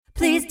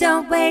Please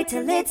don't wait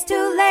till it's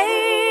too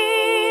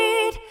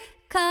late.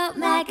 Call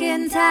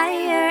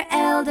McIntyre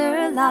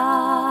Elder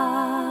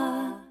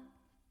Law.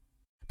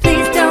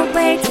 Please don't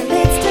wait till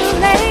it's too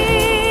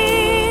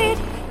late.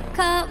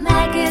 Call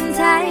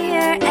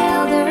McIntyre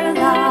Elder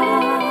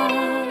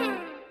Law.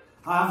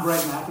 Hi, I'm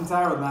Greg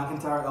McIntyre with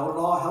McIntyre Elder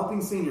Law,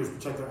 helping seniors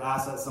protect their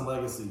assets and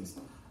legacies.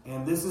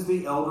 And this is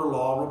the Elder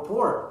Law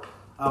Report.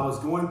 I was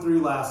going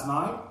through last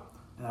night,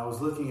 and I was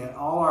looking at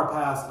all our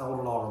past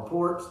Elder Law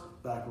reports,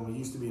 back when we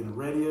used to be in a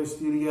radio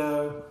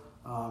studio.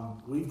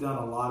 We've done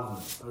a lot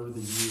of them over the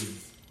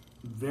years.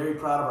 I'm very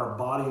proud of our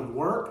body of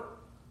work.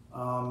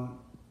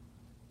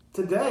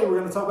 Today, we're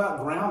going to talk about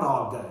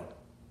Groundhog Day,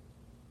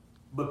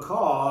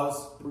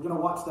 because we're going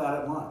to watch that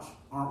at lunch,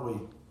 aren't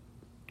we?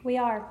 We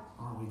are.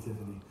 Aren't we,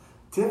 Tiffany?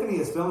 Tiffany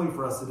is filming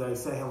for us today.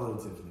 Say hello,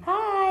 Tiffany.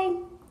 Hi.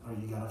 Oh,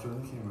 you got to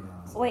turn the camera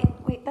on.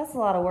 Wait, that's a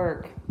lot of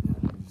work. Yeah,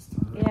 you just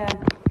turn it on. Yeah.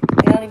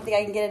 I don't even think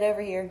I can get it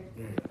over here.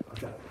 There you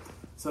go. Okay.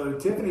 So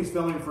Tiffany's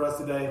filming for us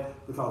today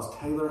because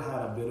Taylor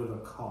had a bit of a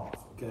cough.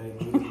 Okay,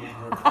 we didn't want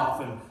her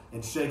coughing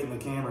and shaking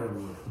the camera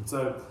everywhere.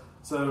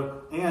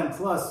 So, and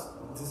plus,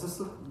 does this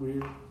look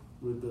weird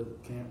with the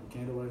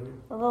candle right here?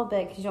 A little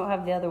bit, because you don't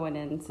have the other one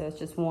in, so it's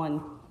just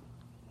one.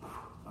 All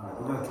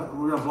right,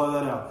 we're gonna blow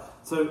that out.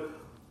 So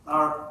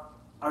our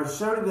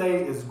show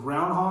today is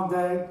Groundhog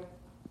Day.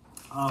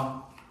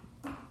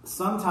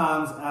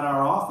 Sometimes at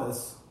our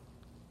office,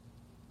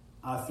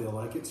 I feel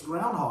like it's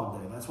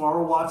Groundhog Day. That's why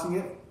we're watching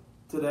it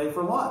today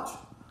for lunch,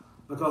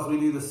 because we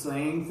do the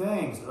same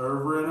things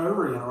over and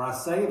over again, or I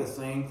say the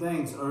same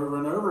things over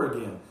and over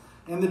again.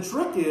 And the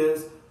trick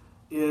is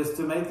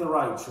to make the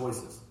right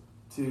choices,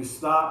 to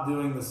stop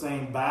doing the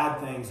same bad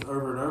things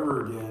over and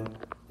over again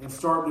and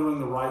start doing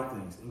the right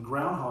things. And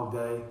Groundhog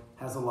Day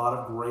has a lot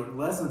of great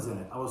lessons in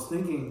it. I was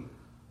thinking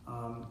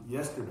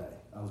yesterday,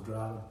 I was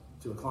driving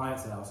to a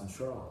client's house in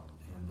Charlotte,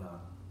 and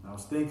I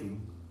was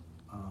thinking,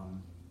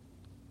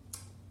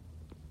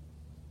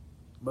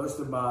 most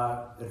of my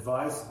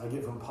advice I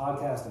get from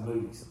podcasts and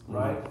movies,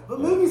 right? Mm-hmm.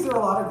 But movies, there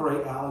are a lot of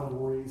great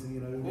allegories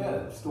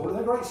and, stories.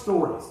 They're great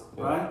stories,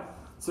 right?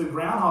 So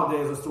Groundhog Day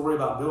is a story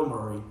about Bill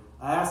Murray.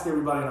 I asked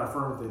everybody in our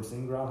firm if they've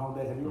seen Groundhog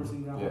Day. Have you ever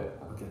seen Groundhog Day?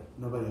 Yeah. Okay,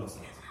 nobody else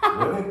has.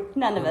 Really?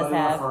 None of us Nobody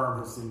in have. our firm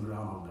has seen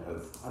Groundhog Day.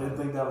 I didn't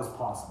think that was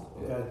possible,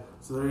 okay? Yeah.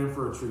 So they're in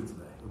for a treat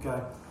today,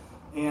 okay?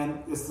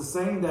 And it's the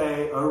same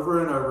day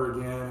over and over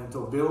again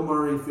until Bill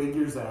Murray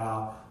figures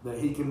out that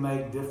he can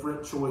make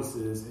different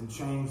choices and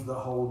change the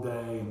whole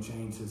day and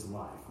change his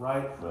life,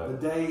 right? The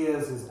day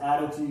is his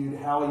attitude,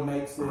 how he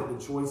makes it, the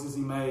choices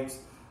he makes,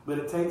 but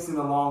it takes him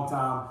a long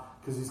time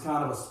because he's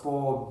kind of a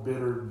spoiled,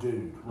 bitter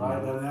dude, right?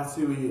 Mm-hmm. And that's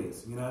who he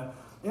is,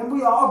 And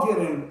we all get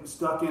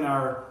stuck in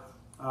our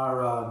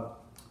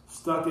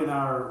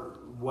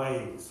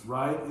ways,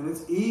 right? And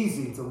it's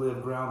easy to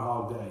live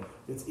Groundhog Day.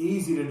 It's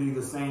easy to do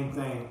the same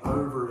thing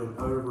over and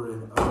over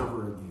and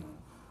over again.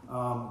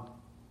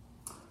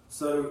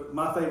 So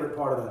my favorite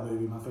part of that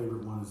movie, my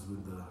favorite one is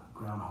with the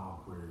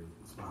groundhog where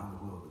he's behind the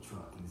wheel of the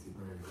truck and he's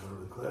getting ready to go over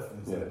the cliff and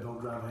he's like, don't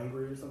drive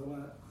angry or something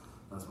like that.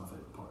 That's my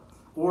favorite part.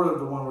 Or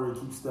the one where he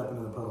keeps stepping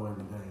in the puddle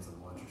every day. He's like,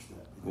 watch your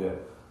step.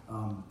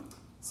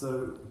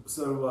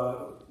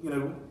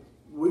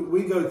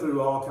 We go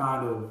through all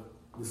kind of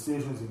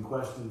decisions and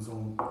questions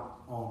on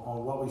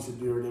what we should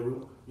do or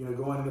do.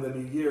 Going into the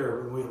new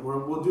year,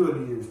 we'll do a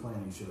New Year's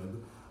planning show.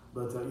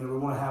 But we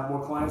want to have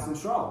more clients in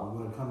Charlotte. We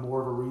want to become more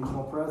of a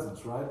regional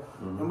presence, right?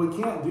 Mm-hmm. And we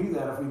can't do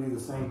that if we do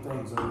the same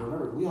things over and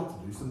over. We have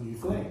to do some new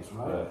things,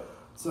 right?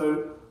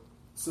 So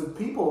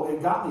people,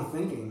 it got me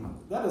thinking,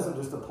 that doesn't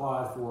just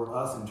apply for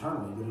us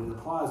internally, but it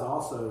applies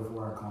also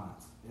for our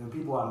clients and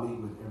people I meet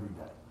with every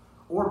day.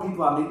 Or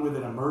people I meet with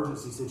in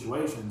emergency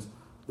situations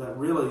that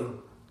really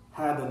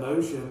had the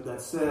notion that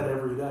said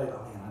every day,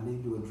 oh man, I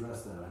need to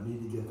address that. I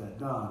need to get that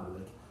done. Or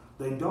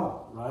they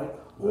don't, right?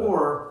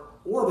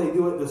 Or they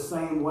do it the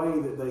same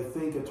way that they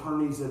think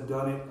attorneys have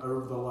done it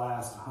over the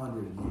last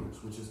 100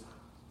 years, which is,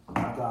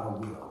 I got a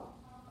will.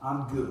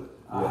 I'm good.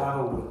 I have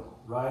a will,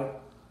 right?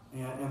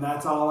 And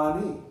that's all I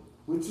need,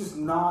 which is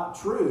not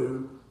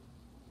true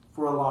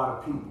for a lot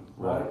of people,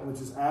 right?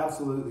 Which is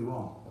absolutely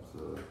wrong.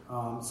 Absolutely.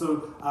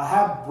 So I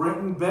have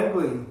Brenton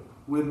Begley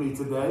with me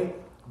today.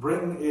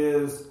 Brenton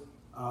is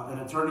an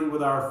attorney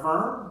with our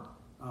firm.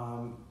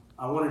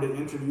 I wanted to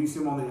introduce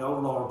him on the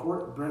Elder Law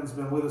Report. Brenton's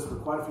been with us for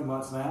quite a few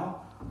months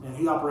now, and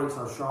he operates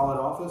our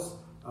Charlotte office,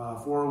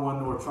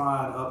 401 North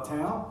Tryon,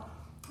 Uptown.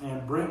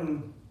 And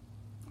Brenton,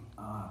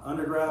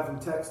 undergrad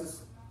from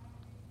Texas,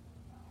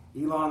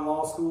 Elon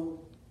Law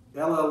School,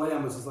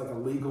 LLM, which is like a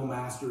legal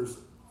master's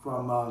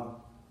from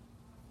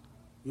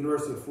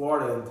University of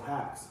Florida in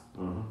tax.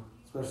 Mm-hmm.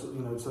 Especially,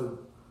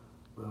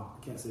 well,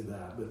 I can't say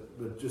that,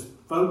 but just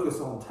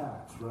focus on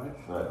tax, right?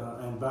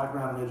 And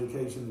background in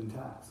education and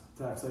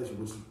taxation,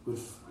 which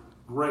is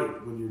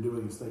great when you're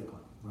doing estate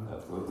planning, right?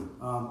 Absolutely.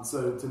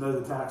 So to know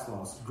the tax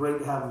laws, great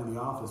to have him in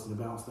the office and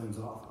to bounce things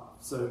off of.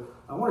 So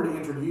I wanted to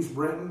introduce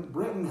Brenton.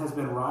 Brenton has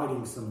been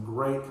writing some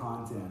great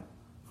content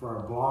for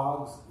our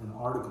blogs and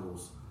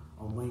articles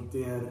on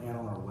LinkedIn and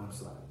on our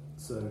website.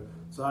 So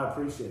I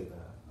appreciate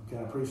that.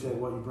 Okay, I appreciate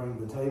what you bring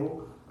to the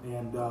table,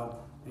 and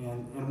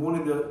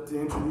wanted to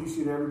introduce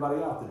you to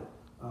everybody out there.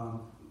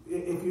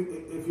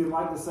 If you'd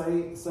like to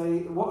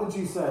say, what would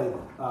you say?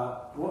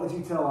 What would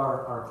you tell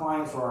our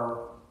clients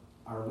or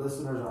our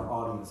listeners, our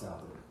audience out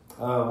there?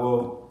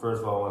 Well,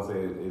 first of all, I want to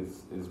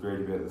say it's great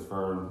to be at this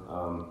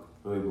firm.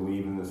 Really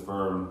believe in this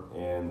firm,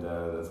 and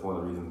that's one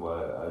of the reasons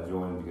why I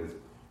joined, because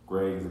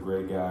Greg is a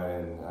great guy,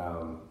 and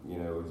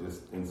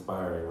just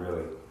inspiring,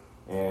 really.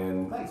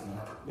 And thanks, man.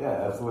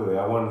 Yeah, absolutely.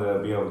 I wanted to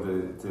be able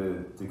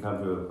to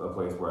come to a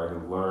place where I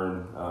could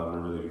learn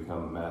and really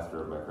become a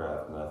master of my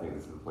craft, and I think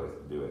this is the place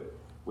to do it.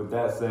 With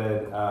that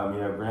said,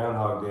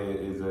 Groundhog Day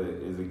is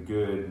a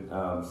good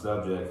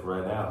subject for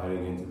right now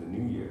heading into the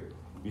new year,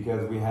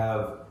 because we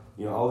have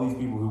all these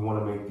people who want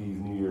to make these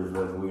New Year's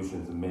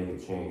resolutions and make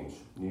it change.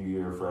 New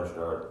year, fresh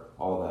start,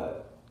 all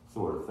that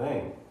sort of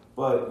thing.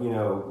 But,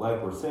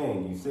 like we're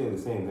saying, you say the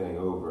same thing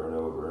over and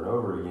over and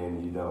over again,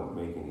 and you don't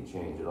make any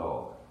change at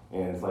all.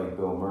 And it's like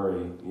Bill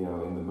Murray,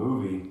 in the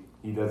movie,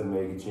 he doesn't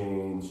make a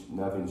change,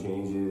 nothing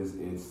changes.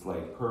 It's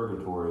like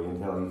purgatory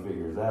until he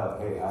figures out,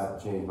 hey, I have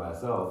to change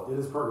myself. It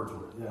is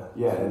purgatory, yeah.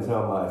 Yeah,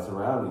 until my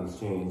surroundings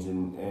change.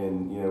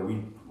 And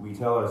we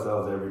tell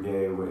ourselves every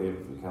day, if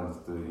it comes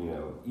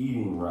to,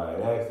 eating right,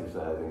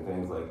 exercising,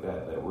 things like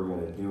that we're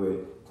going to do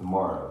it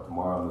tomorrow.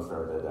 Tomorrow I'm going to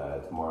start that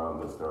diet. Tomorrow I'm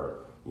going to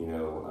start,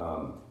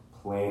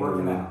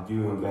 planning and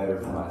doing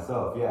better for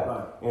myself. Yeah.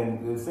 Right.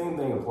 And the same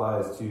thing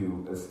applies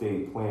to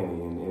estate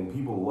planning, and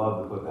people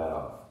love to put that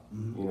off.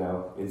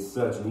 Mm-hmm. It's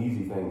such an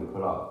easy thing to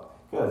put off,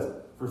 because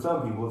for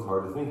some people it's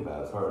hard to think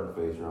about. It's hard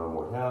to face your own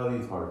mortality.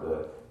 It's hard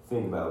to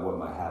think about what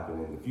might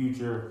happen in the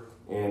future.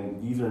 And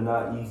these are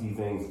not easy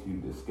things to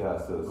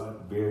discuss, so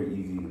it's very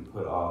easy to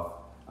put off.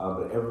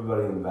 But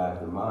everybody in the back of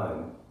their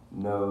mind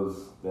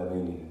knows that they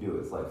need to do it.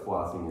 It's like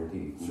flossing your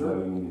teeth. Sure.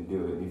 You know you need to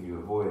do it, and if you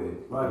avoid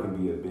it, it can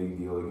be a big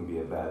deal. It can be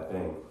a bad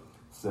thing.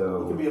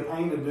 So it can be a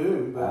pain to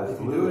do, but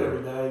absolutely. If you do it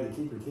every day, you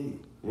keep your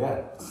teeth.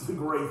 Yeah, it's a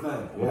great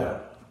thing.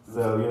 Yeah.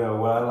 So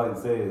what I like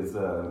to say is,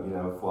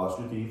 floss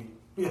your teeth.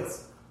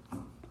 Yes.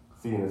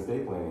 See an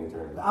estate planning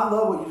attorney. I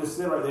love what you just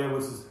said right there,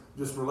 which is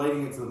just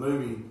relating it to the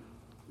movie.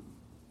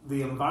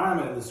 The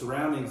environment, the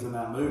surroundings in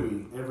that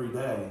movie every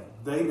day,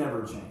 they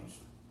never changed.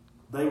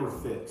 They were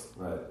fixed.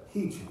 Right.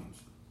 He changed.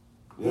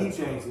 Yeah. He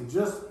changed, and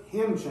just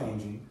him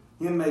changing,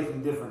 him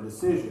making different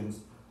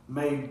decisions,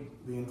 made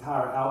the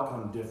entire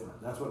outcome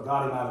different. That's what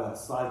got him out of that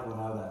cycle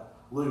and out of that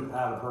loop,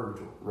 out of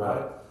purgatory.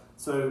 Right?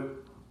 So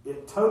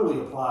it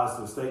totally applies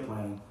to estate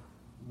planning.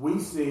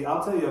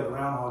 I'll tell you, a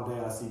Groundhog Day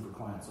I see for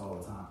clients all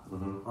the time,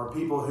 mm-hmm. are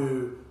people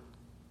who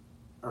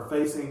are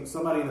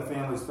somebody in the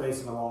family is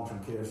facing a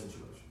long-term care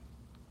situation.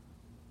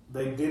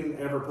 They didn't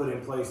ever put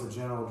in place a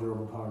general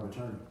durable power of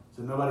attorney.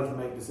 So nobody can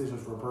make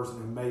decisions for a person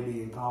who may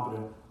be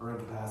incompetent or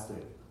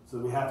incapacitated. So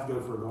we have to go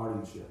for a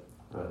guardianship.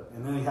 Right.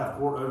 And then you have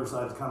court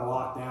oversight that's kind of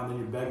locked down. Then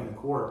you're begging the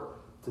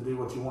court to do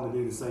what you want to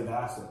do to save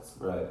assets.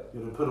 Right. To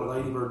put a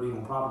ladybird deed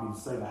on property to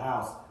save a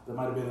house that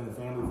might have been in the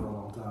family for a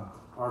long time.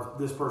 Or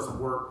this person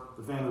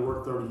the family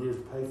worked 30 years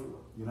to pay for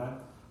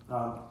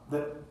it.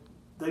 That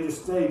they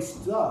just stayed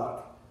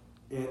stuck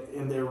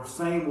in their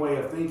same way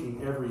of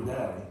thinking every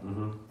day,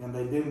 mm-hmm. and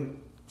they didn't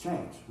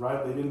change,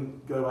 right? They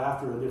didn't go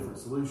after a different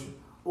solution.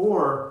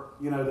 Or,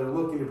 they're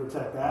looking to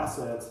protect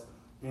assets,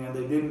 and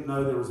they didn't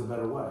know there was a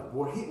better way.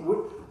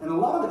 And a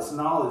lot of it's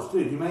knowledge,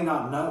 too. You may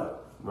not know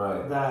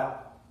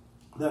that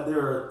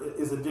there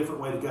is a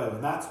different way to go,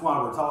 and that's why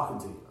we're talking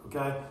to you,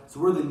 okay? So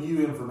we're the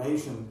new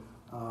information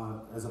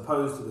as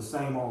opposed to the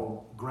same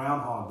old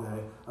Groundhog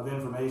Day of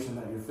information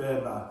that you're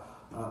fed by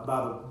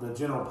the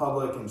general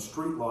public and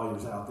street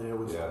lawyers out there,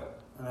 which,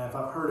 and if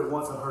I've heard it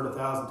once, I've heard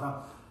 1,000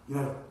 times.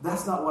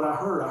 That's not what I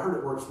heard. I heard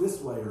it works this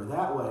way or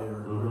that way,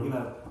 mm-hmm.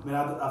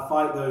 I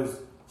fight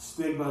those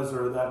stigmas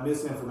or that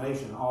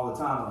misinformation all the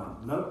time.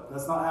 Like, nope,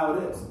 that's not how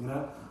it is,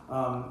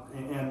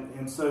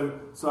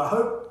 So I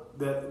hope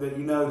that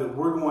that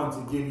we're going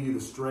to give you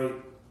the straight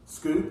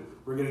scoop.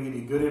 We're going to give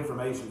you good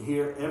information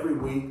here every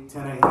week,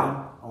 10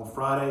 a.m. On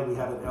Friday, we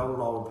have an Elder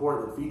Law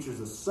Report that features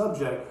a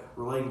subject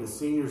relating to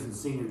seniors and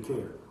senior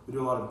care. We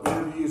do a lot of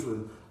interviews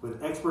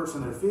with experts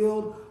in their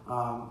field,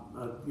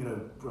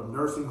 from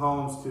nursing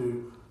homes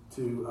to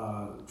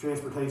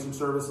transportation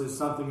services,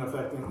 something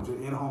affecting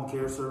to in-home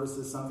care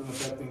services, something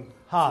affecting seniors.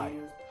 Hi,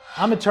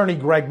 I'm attorney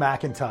Greg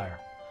McIntyre,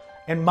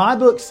 and my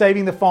book,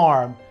 Saving the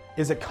Farm,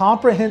 is a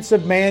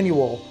comprehensive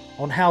manual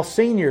on how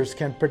seniors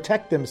can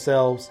protect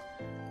themselves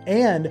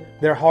and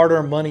their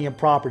hard-earned money and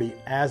property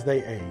as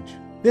they age.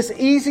 This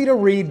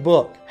easy-to-read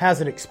book has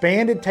an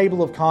expanded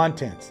table of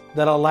contents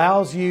that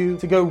allows you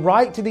to go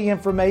right to the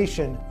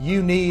information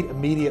you need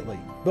immediately.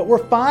 But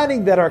we're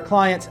finding that our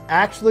clients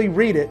actually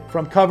read it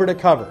from cover to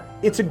cover.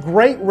 It's a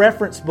great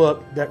reference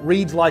book that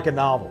reads like a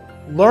novel.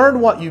 Learn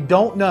what you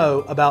don't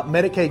know about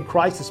Medicaid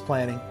crisis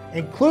planning,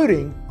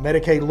 including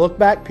Medicaid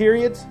look-back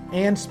periods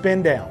and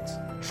spin-downs,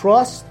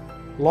 trust,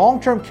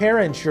 long-term care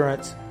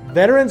insurance,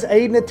 Veterans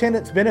Aid and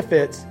Attendance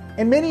benefits,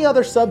 and many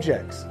other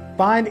subjects.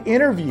 Find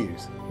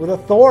interviews with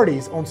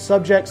authorities on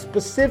subjects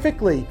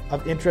specifically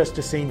of interest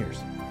to seniors.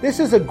 This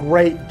is a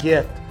great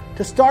gift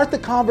to start the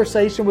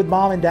conversation with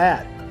mom and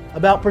dad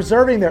about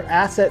preserving their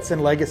assets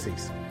and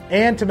legacies,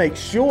 and to make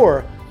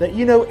sure that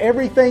you know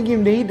everything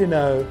you need to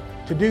know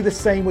to do the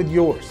same with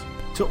yours.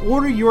 To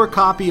order your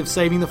copy of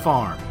Saving the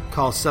Farm,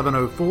 call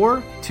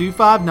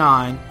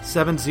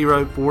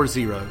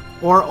 704-259-7040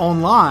 or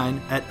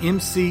online at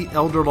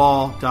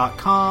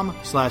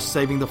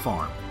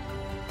mcelderlaw.com/savingthefarm.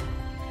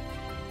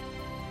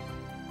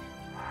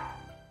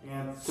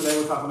 And today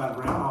we're talking about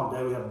Groundhog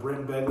Day. We have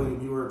Brenton Begley, a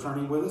newer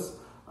attorney, with us.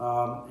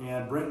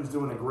 And Brenton's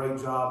doing a great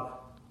job.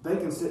 They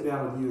can sit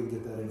down with you and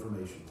get that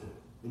information too.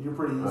 And you're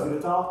pretty easy to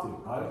talk to,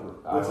 right?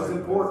 Which is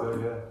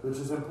important. Which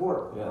is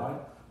important,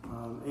 right?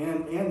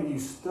 And you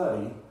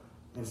study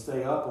and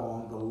stay up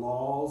on the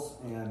laws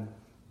and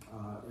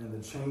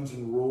the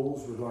changing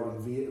rules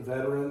regarding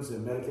veterans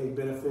and Medicaid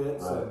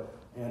benefits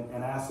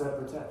and asset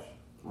protection.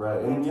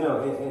 Right, and you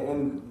know,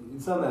 and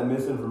some of that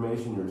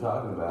misinformation you're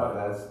talking about,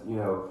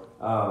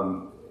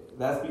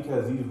 that's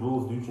because these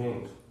rules do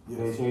change. Yes.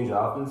 They change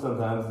often.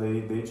 Sometimes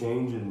they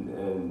change,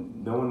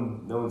 and no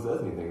one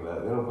says anything about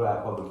it. They don't put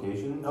out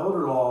publication.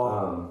 Elder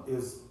law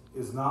is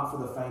not for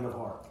the faint of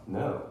heart.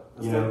 No,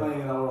 estate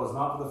planning and elder law is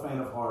not for the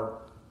faint of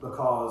heart,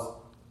 because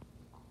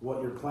what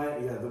you're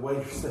planning, the way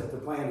you set the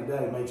plan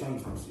today may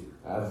change next year.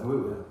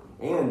 Absolutely,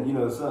 and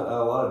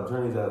a lot of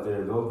attorneys out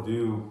there, they'll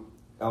do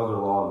elder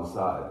law on the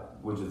side,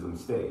 which is a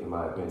mistake in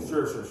my opinion.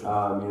 Sure.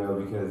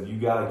 Because you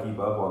got to keep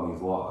up on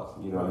these laws.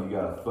 You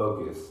got to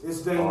focus.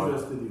 It's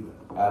dangerous to do that.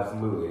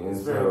 Absolutely, and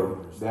so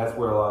that's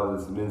where a lot of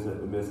this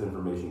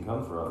misinformation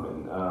comes from.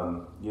 And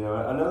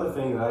another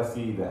thing that I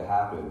see that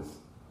happens,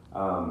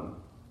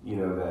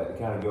 that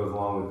kind of goes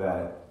along with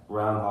that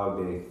Groundhog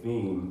Day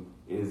theme,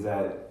 is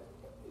that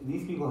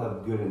these people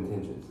have good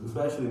intentions,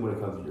 especially when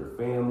it comes to your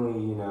family.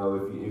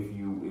 If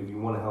you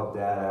want to help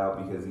dad out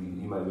because he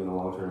might be in a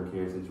long-term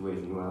care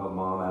situation, you want to help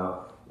mom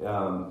out.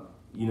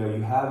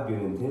 You have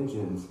good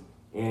intentions,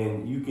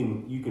 and you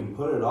can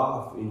put it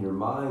off in your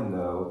mind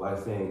though by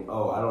saying,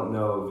 "Oh, I don't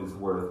know if it's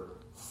worth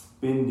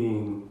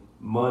spending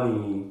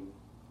money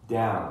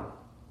down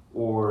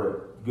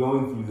or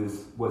going through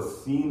this what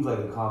seems like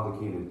a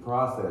complicated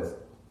process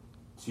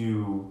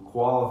to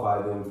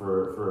qualify them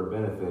for a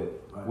benefit."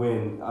 Right.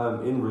 When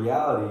in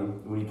reality,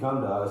 when you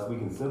come to us, we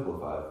can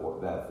simplify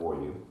that for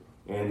you,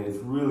 and it's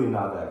really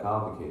not that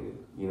complicated.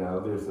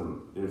 There's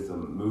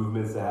some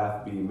movements that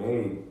have to be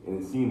made, and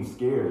it seems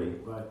scary.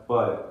 Right.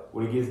 But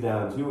when it gets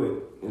down to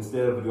it,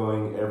 instead of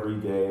going every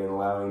day and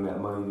allowing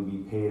that money to be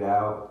paid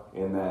out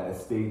and that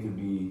estate to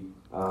be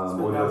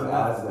or those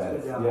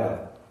assets, and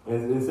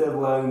instead of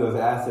allowing those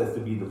assets to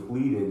be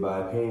depleted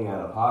by paying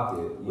out of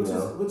pocket, which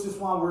is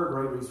why we're a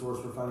great resource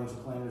for financial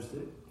planners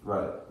too.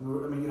 Right.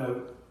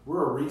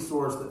 We're a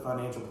resource that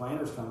financial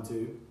planners come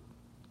to,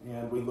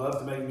 and we love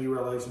to make new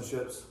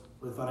relationships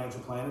with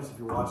financial planners. If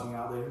you're watching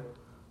out there,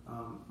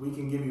 we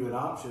can give you an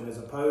option as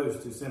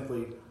opposed to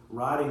simply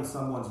writing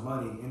someone's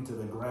money into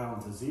the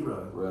ground to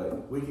zero. Right.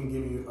 We can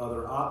give you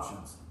other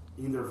options,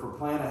 either for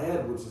Plan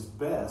Ahead, which is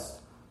best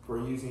for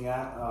using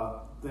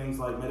things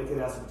like Medicaid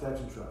Asset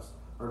Protection Trust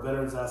or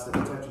Veterans Asset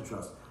Protection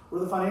Trust,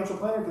 where the financial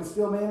planner can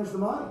still manage the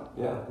money.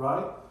 Yeah.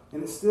 Right?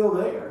 And it's still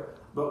there,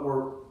 but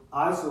we're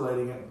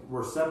isolating it,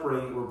 we're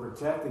separating it, we're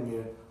protecting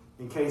it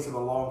in case of a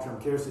long-term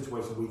care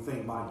situation we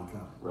think might be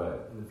coming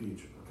in the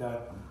future. Okay.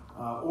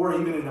 Or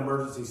even in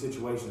emergency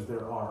situations,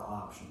 there are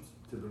options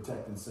to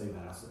protect and save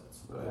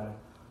assets. Okay,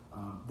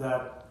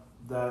 that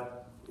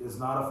is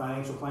not a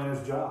financial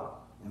planner's job,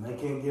 and they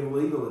can't give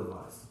legal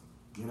advice.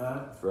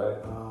 That's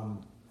right.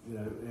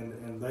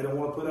 And they don't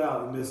want to put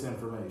out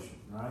misinformation.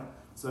 Right.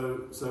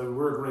 So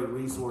we're a great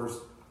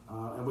resource,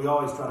 and we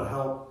always try to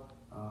help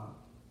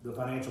the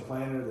financial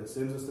planner that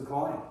sends us the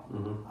client.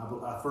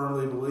 Mm-hmm. I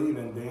firmly believe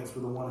in dance for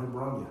the one who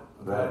brung you.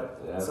 Okay? Right.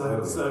 Yeah,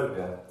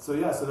 so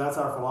that's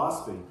our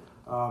philosophy.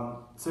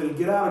 So to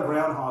get out of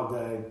Groundhog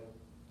Day,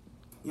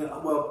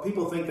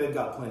 people think they've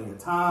got plenty of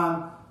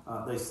time.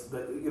 They just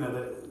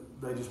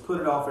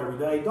put it off every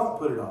day. Don't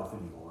put it off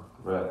anymore.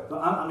 Right. But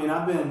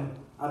I've been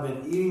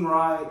eating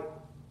right.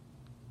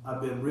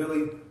 I've been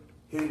really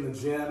hitting the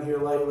gym here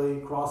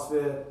lately,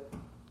 CrossFit,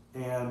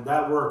 and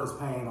that work is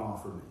paying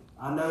off for me.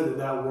 I know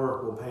that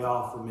work will pay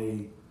off for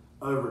me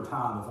over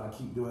time if I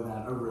keep doing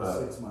that over a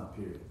 6-month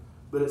period.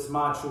 But it's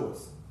my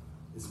choice.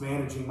 It's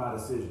managing my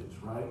decisions,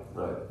 right?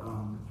 Right.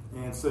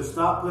 And so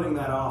stop putting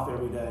that off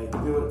every day.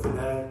 Do it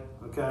today,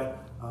 okay?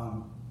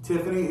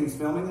 Tiffany, who's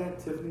filming there.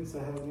 Tiffany, say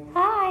hi again.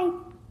 Hi.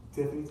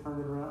 Tiffany, turn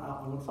it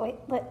around. Wait,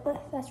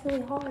 that's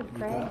really hard,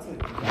 Greg.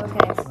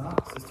 Okay. It's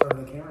not. Just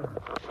turn the camera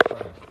around.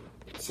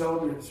 Show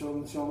them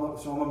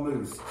a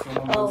moose.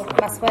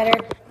 My sweater.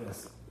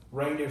 Yes.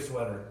 Reindeer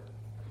sweater.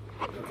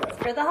 Okay.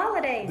 For the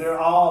holidays. They're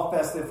all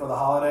festive for the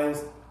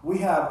holidays. We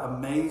have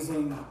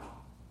amazing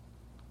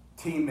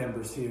team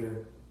members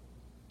here.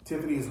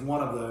 Tiffany is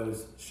one of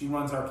those. She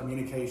runs our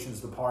communications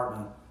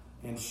department,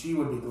 and she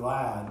would be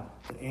glad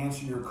to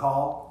answer your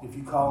call. If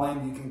you call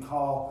in, you can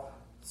call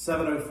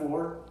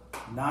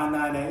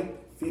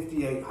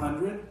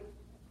 704-998-5800.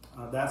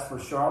 That's for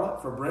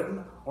Charlotte, for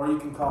Brenton, or you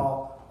can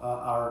call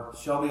our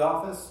Shelby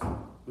office,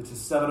 which is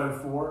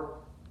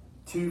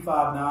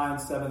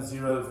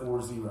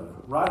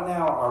 704-259-7040. Right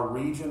now, our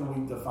region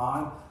we've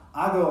defined,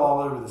 I go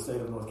all over the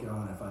state of North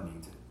Carolina if I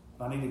need to.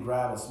 If I need to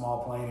grab a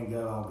small plane and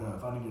go, I'll go.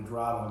 If I need to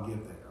drive, I'll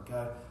get there,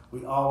 okay?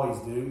 We always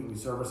do. We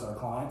service our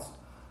clients.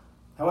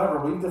 However,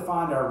 we've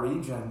defined our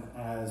region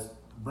as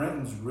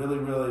Brenton's really,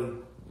 really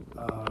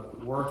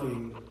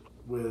working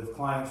with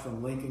clients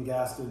from Lincoln,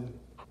 Gaston,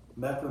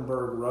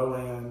 Mecklenburg,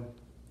 Rowan,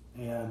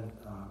 and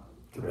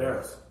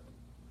Cabarrus.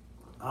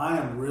 I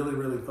am really,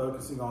 really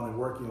focusing on and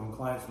working on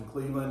clients from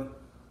Cleveland,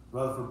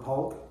 Rutherford,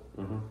 Polk,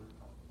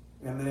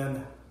 and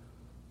then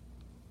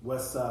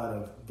west side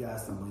of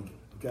Gaston, Lincoln.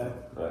 Okay,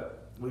 Right.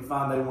 We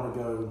find they want to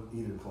go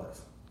either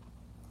place.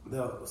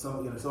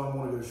 Someone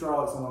want to go to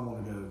Charlotte, someone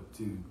want to go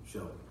to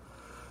Shelby.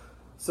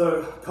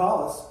 So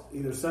call us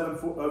either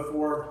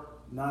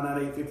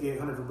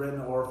 704-998-5800 for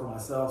Brenton or for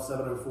myself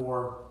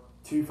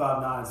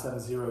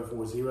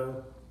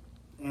 704-259-7040,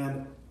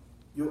 and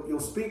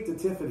you'll speak to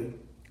Tiffany.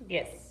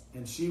 Yes.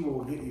 And she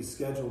will get you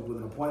scheduled with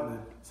an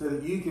appointment so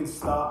that you can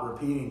stop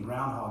repeating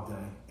Groundhog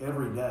Day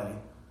every day.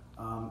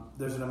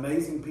 There's an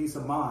amazing peace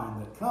of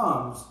mind that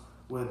comes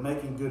with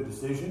making good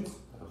decisions.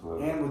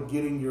 Absolutely. And with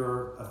getting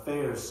your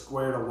affairs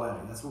squared away.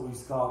 That's what we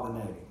used to call it in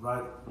the Navy,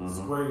 right?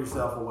 Square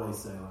yourself away,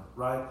 sailor,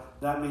 right?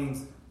 That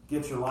means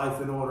get your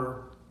life in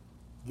order,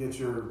 it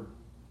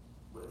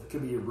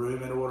could be your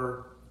room in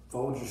order,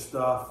 fold your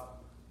stuff,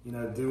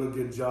 do a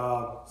good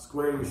job,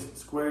 square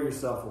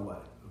yourself away,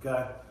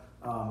 okay?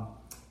 That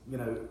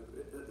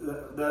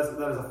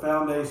is a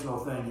foundational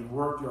thing. You've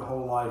worked your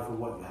whole life for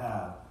what you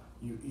have.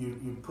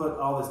 You put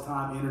all this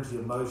time, energy,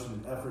 emotion,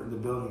 and effort into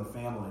building a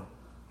family.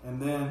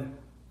 And then,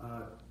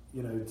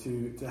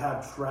 to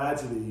have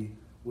tragedy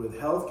with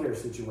healthcare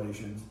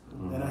situations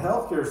and a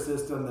healthcare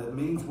system that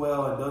means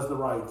well and does the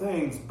right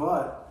things,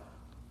 but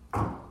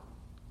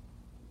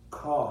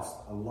cost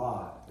a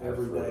lot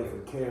every day for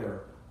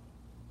care.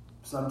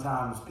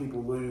 Sometimes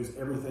people lose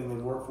everything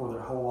they've worked for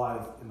their whole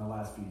life in the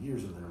last few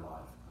years of their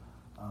life.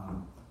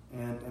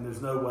 And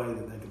there's no way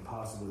that they can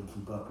possibly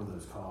keep up with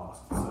those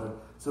costs.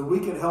 So we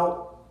can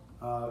help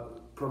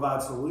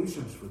provide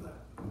solutions for that,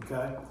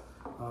 okay?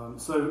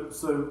 So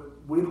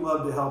we'd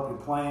love to help you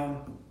plan.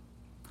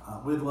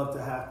 We'd love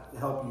to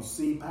help you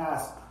see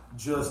past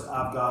just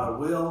I've got a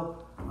will.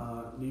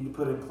 Need to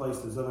put in place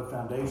those other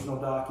foundational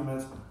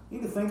documents.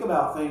 Need to think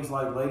about things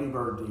like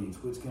ladybird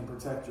deeds, which can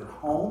protect your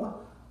home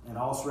and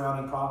all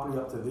surrounding property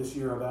up to this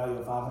year a value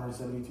of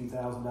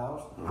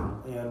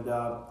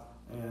 $572,000.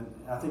 And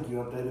I think you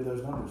updated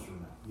those numbers for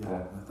me.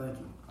 Yeah. Thank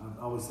you. I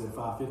always said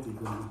 550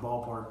 because it was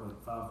ballpark like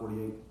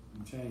 548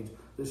 and change.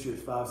 This year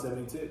it's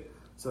 572.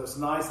 So it's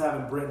nice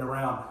having Brenton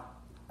around.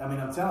 I mean,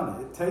 I'm telling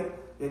you,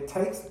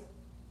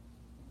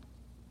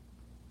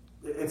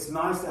 it's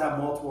nice to have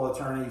multiple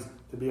attorneys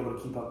to be able to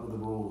keep up with the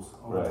rules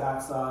on the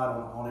tax side,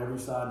 on every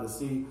side, to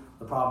see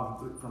the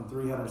problem from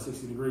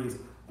 360 degrees.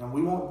 And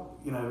we won't,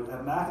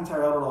 at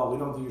McIntyre Elder Law, we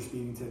don't do your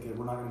speeding ticket.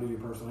 We're not going to do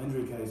your personal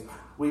injury case.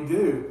 We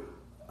do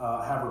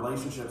have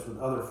relationships with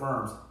other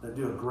firms that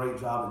do a great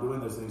job of doing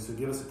those things. So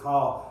give us a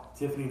call.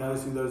 Tiffany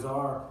knows who those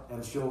are,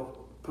 and she'll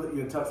put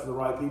you in touch with the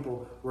right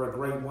people. We're a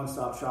great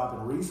one-stop shop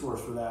and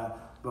resource for that.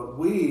 But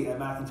we at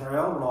McIntyre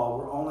Elder Law,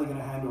 we're only going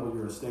to handle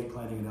your estate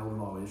planning and elder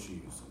law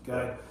issues.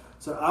 Okay?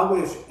 So I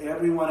wish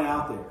everyone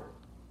out there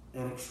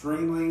an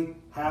extremely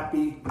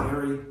happy,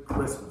 Merry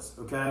Christmas.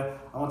 Okay?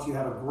 I want you to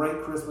have a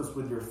great Christmas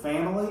with your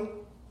family.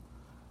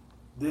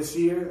 This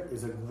year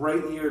is a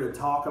great year to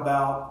talk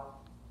about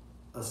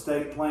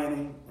estate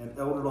planning and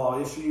elder law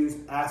issues,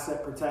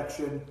 asset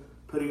protection,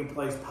 putting in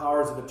place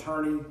powers of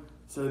attorney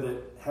so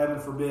that, heaven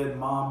forbid,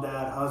 mom,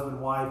 dad,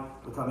 husband, wife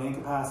become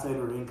incapacitated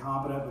or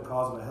incompetent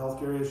because of a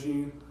healthcare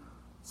issue.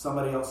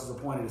 Somebody else is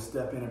appointed to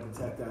step in and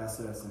protect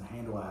assets and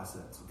handle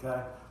assets,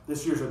 okay?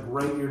 This year's a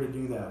great year to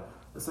do that.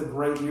 It's a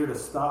great year to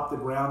stop the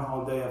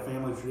Groundhog Day of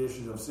family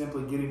traditions of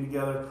simply getting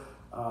together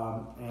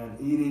and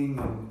eating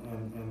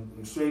and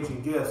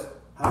exchanging gifts.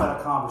 How about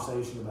a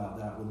conversation about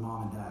that with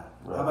mom and dad?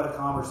 Right. How about a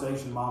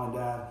conversation, mom and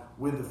dad,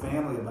 with the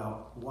family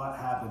about what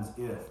happens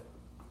if,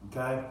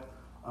 okay?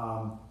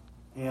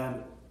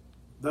 And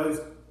those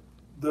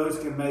things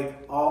can make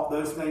all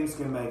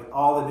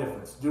the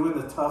difference. Doing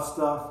the tough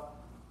stuff,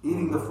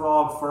 eating the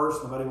frog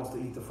first. Nobody wants to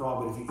eat the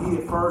frog, but if you eat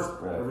it first,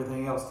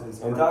 everything else tastes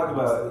great. And talk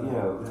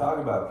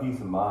about peace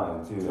of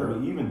mind too. Sure. I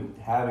mean, even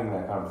having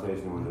that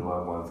conversation with your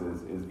loved ones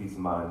is peace of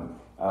mind.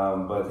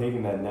 But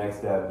taking that next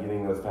step,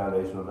 getting those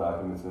foundational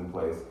documents in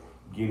place,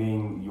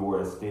 getting your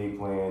estate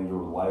plan,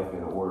 your life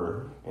in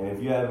order. And if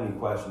you have any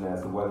question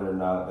as to whether or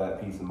not that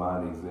peace of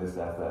mind exists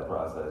after that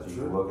process, you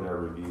can look at our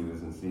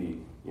reviews and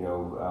see,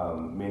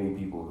 many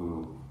people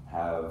who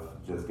have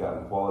just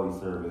gotten quality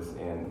service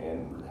and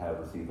have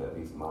received that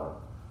peace of mind.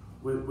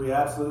 We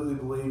absolutely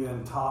believe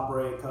in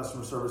top-rate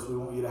customer service. We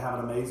want you to have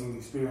an amazing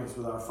experience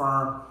with our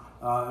firm,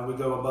 and we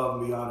go above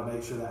and beyond to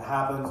make sure that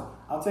happens.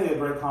 I'll tell you a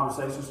great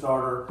conversation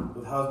starter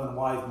with husband,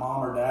 wife,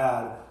 mom, or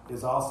dad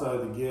is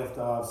also the gift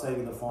of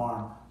Saving the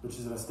Farm, which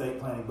is an estate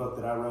planning book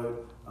that I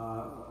wrote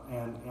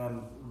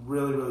and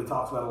really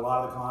talks about a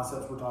lot of the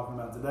concepts we're talking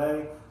about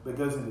today, but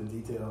goes into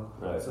detail.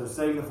 Right. So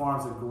Saving the Farm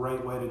is a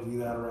great way to do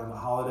that around the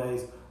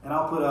holidays, and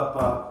I'll put up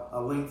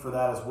a link for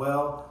that as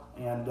well.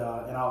 And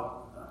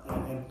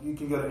you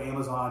can go to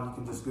Amazon. You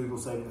can just Google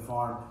Saving the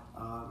Farm,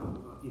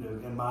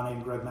 and my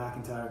name Greg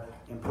McIntyre,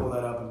 and pull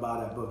that up and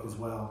buy that book as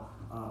well.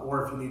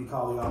 Or if you need to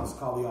call the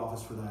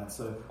office for that.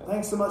 So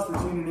thanks so much for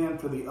tuning in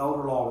for the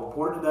Elder Law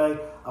Report today.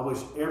 I wish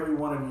every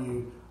one of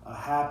you a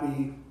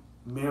happy,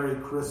 Merry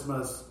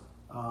Christmas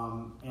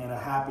and a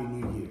Happy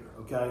New Year.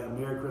 Okay, a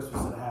Merry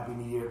Christmas and a Happy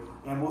New Year.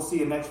 And we'll see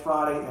you next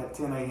Friday at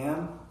 10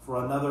 a.m.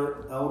 for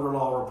another Elder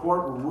Law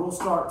Report where we'll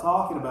start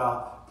talking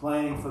about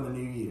planning for the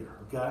new year.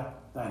 Okay,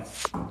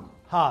 thanks.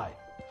 Hi,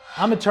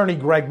 I'm attorney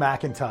Greg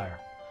McIntyre,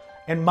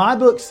 and my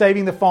book,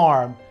 Saving the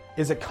Farm,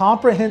 is a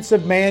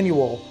comprehensive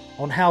manual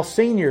on how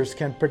seniors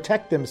can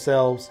protect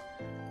themselves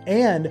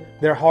and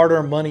their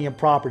hard-earned money and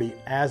property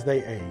as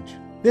they age.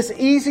 This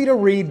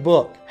easy-to-read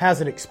book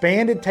has an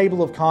expanded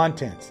table of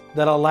contents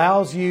that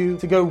allows you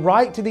to go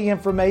right to the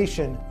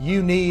information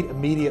you need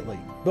immediately.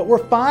 But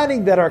we're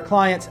finding that our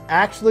clients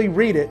actually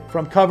read it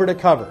from cover to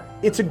cover.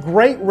 It's a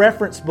great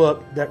reference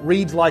book that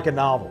reads like a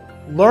novel.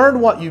 Learn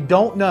what you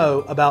don't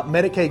know about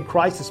Medicaid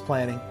crisis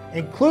planning,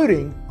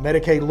 including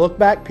Medicaid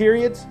look-back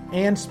periods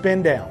and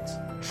spin-downs,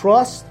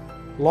 trust,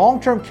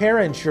 long-term care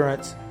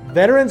insurance,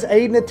 veterans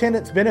aid and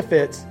attendance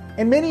benefits,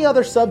 and many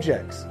other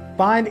subjects.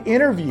 Find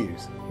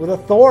interviews with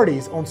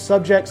authorities on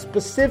subjects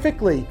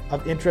specifically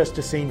of interest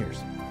to seniors.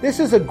 This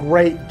is a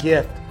great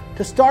gift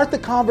to start the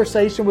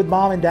conversation with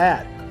mom and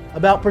dad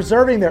about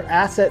preserving their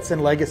assets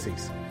and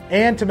legacies,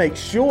 and to make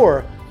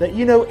sure that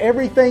you know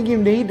everything you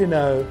need to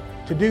know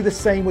to do the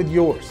same with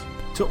yours.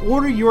 To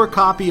order your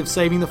copy of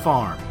Saving the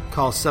Farm,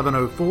 call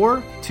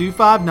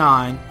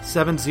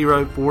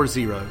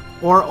 704-259-7040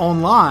 or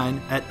online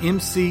at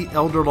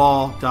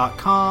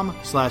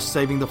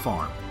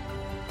mcelderlaw.com/savingthefarm.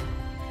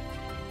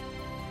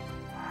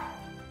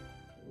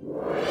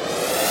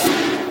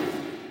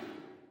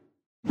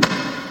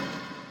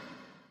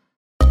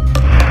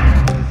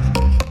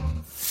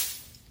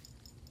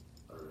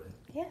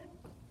 Yeah.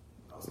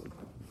 Awesome.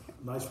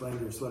 Nice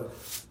reindeer sweater.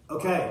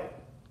 Okay.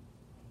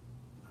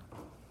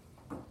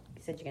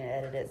 You said you're going to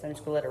edit it, so I'm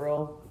just going to let it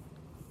roll.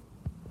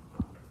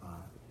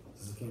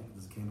 Does the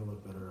candle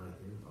look better right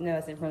here? No,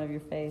 it's in front of your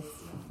face.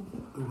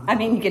 I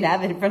mean, you can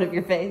have it in front of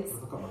your face. What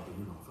if I caught my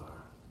beard on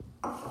fire?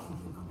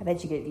 I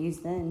bet you get views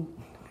then.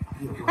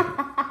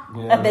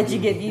 Yeah, I bet you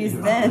get views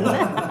then.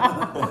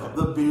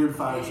 The beard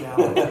fire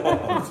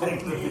challenge.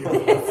 Taking the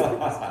beard.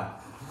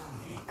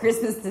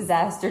 Christmas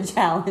disaster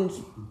challenge.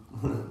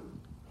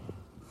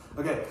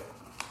 Okay.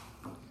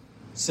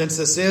 Since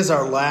this is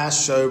our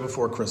last show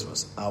before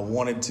Christmas, I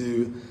wanted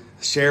to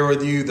share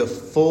with you the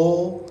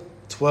full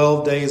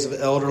 12 Days of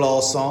Elder Law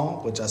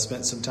song, which I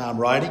spent some time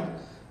writing.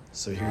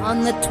 So here it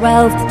On the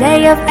 12th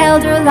day of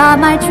elder law,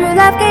 my true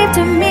love gave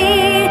to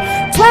me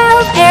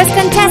 12 heirs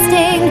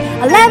contesting,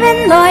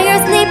 11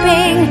 lawyers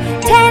leaping,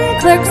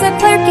 10 clerks a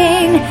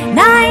clerking,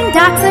 9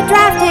 docs a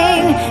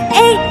drafting,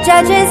 8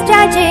 judges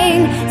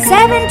judging,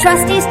 7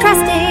 trustees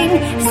trusting,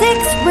 6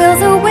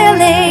 wills a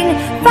willing,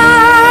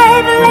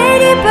 5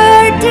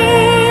 ladybird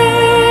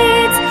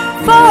deeds,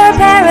 4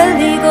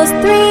 paralegals,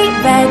 3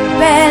 vet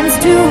bends,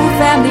 2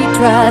 family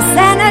trusts,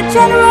 and a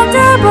general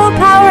durable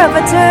power of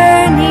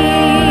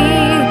attorney.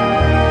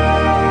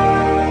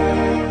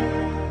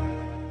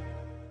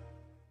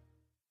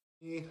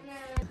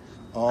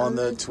 On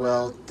the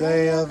 12th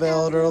day of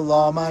elder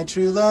law, my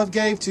true love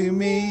gave to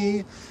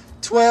me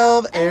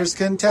 12 heirs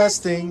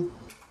contesting,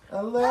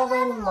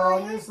 11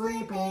 lawyers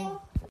leaping, 9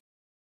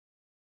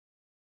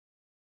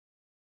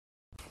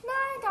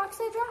 docs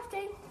are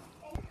drafting,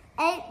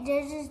 8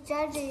 judges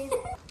judging,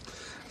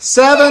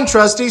 7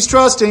 trustees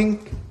trusting,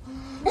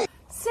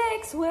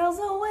 6 wills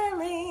a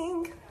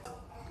willing,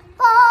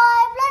 5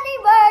 bloody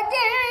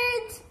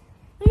birds,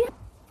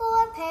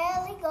 4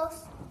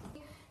 paralegals,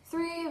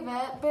 3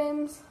 vet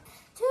bins,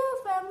 2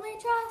 family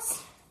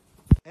trusts,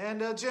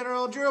 and a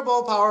general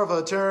durable power of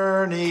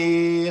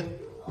attorney.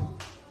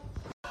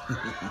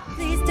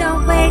 Please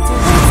don't wait till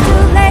it's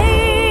too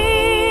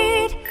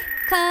late.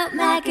 Call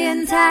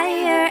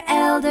McIntyre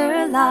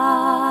Elder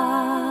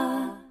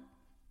Law.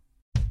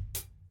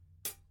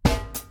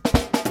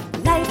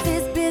 Life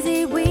is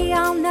busy, we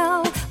all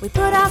know. We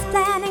put off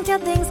planning till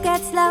things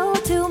get slow.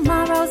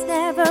 Tomorrow's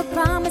never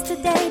promised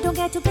today. Don't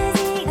get too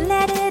busy and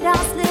let it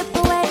all slip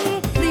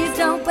away. Please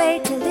don't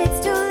wait till it's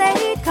too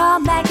late.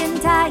 Call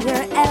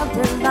McIntyre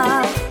Elder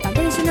Law.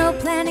 Foundational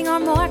planning or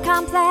more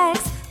complex.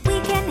 We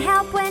can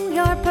help when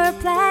you're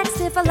perplexed.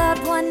 If a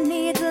loved one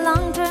needs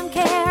long-term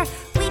care,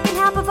 we can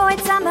help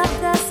avoid some of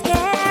the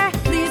scare.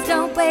 Please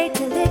don't wait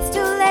till it's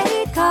too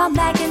late. Call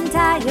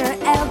McIntyre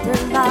Elder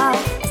Law.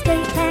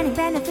 Estate planning,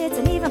 benefits,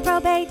 and even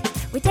probate.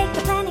 We take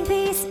the planning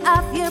piece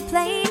off your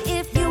plate.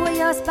 If you or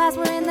your spouse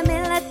were in the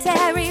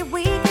military,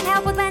 we